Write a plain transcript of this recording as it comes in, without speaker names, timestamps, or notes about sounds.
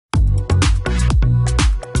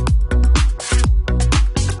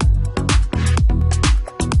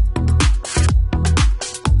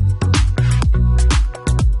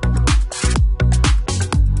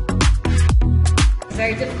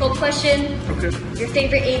Okay. Your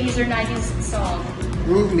favorite 80s or 90s song?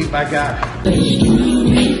 Groove Me by Gala.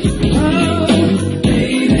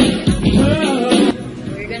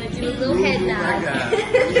 We're gonna do a little head nod. Yeah,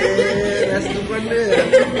 that's the one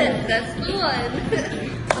there. That's the one.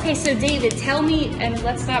 Okay, so David, tell me, and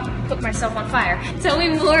let's not put myself on fire, tell me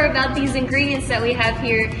more about these ingredients that we have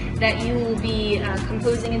here that you will be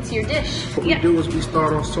composing into your dish. What we do is we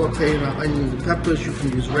start off sauteing our onions and peppers. You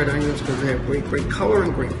can use red onions because they have great color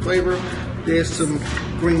and great flavor. There's some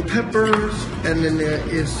green peppers, and then there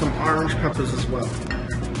is some orange peppers as well.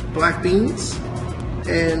 Black beans,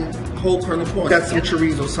 and whole kernel corn. Got some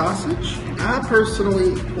chorizo sausage. I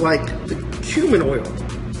personally like the cumin oil.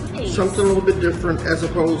 Nice. Something a little bit different as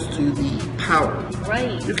opposed to the powder.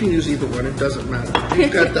 Right. You can use either one, it doesn't matter.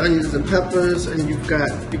 You've got the onions and peppers, and you're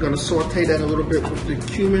gonna saute that a little bit with the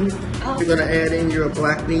cumin. Oh. You're gonna add in your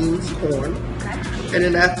black beans, corn. Okay. And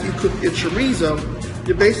then after you cook your chorizo,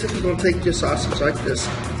 you're basically gonna take your sausage like this,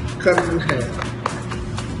 cut it in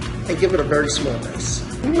half, and give it a very small mix.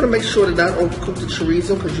 You want to make sure to not overcook the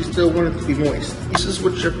chorizo because you still want it to be moist. This is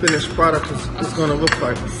what your finished product is going to look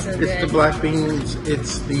like. So it's the black beans,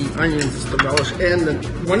 it's the onions, it's the relish, and the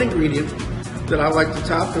one ingredient that I like to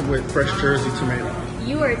top it with, fresh Jersey tomato.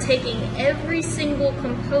 You are taking every single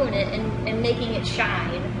component and making it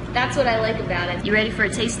shine. That's what I like about it. You ready for a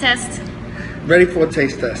taste test? Ready for a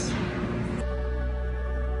taste test.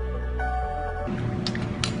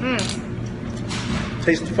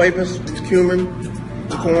 Taste the flavors, the cumin,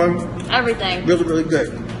 the corn. Everything. Really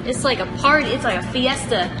good. It's like a party. It's like a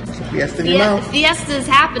fiesta. It's a fiesta in your mouth. The fiesta is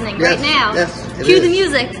happening Yes, right now. yes, it Cue is. the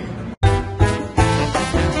music.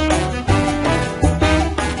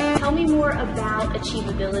 Tell me more about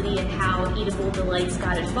Achievability and how Eatible Delights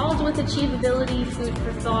got involved with Achievability, Food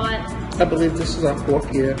for Thought. I believe this is our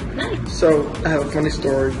 4th year. Nice. So I have a funny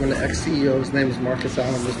story. When the ex-CEO, his name is Marcus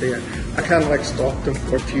Allen, was there, I kind of like stalked him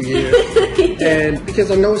for a few years. And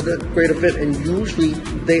because I know it's a great event, and usually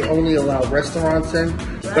they only allow restaurants in,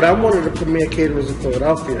 but I wanted the premier caterers in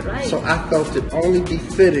Philadelphia. Right. So I felt it only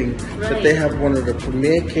befitting that they have one of the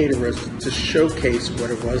premier caterers to showcase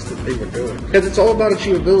what it was that they were doing. Because it's all about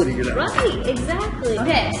achievability, you know. Right, exactly.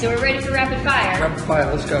 Okay, so we're ready for rapid fire. Rapid fire,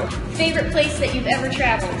 let's go. Favorite place that you've ever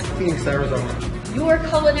traveled? Phoenix, Arizona. Your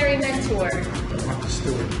culinary mentor? Martha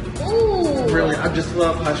Stewart. Ooh. Really, I just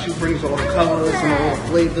love how she brings all the colors and all the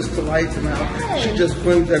flavors to life, and how she just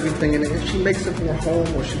blends everything in it. If she makes it for a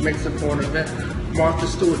home or she makes it for an event, Martha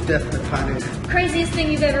Stewart definitely pioneered. Craziest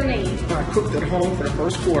thing you've ever made? I cooked at home for the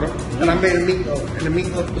first quarter, and I made a meatloaf, and the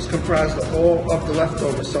meatloaf was comprised of all of the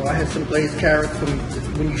leftovers. So I had some glazed carrots.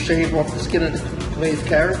 When you shave off the skin of the glazed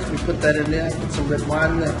carrots, we put that in there. I put some red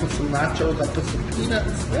wine in there. I put some nachos. I put some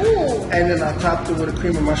peanuts. Ooh. And then I topped it with a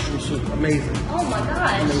cream of mushroom soup. Amazing. Oh my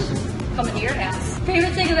gosh. Amazing. Coming to your house.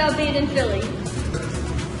 Favorite thing about being in Philly?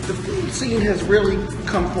 The food scene has really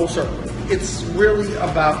come full circle. It's really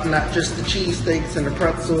about not just the cheesesteaks and the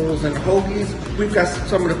pretzels and the hoagies. We've got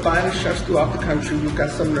some of the finest chefs throughout the country. We've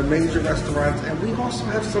got some of the major restaurants, and we also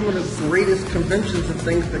have some of the greatest conventions and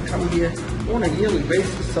things that come here on a yearly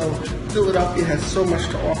basis. So Philadelphia has so much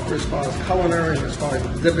to offer as far as culinary and as far as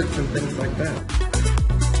exhibits and things like that.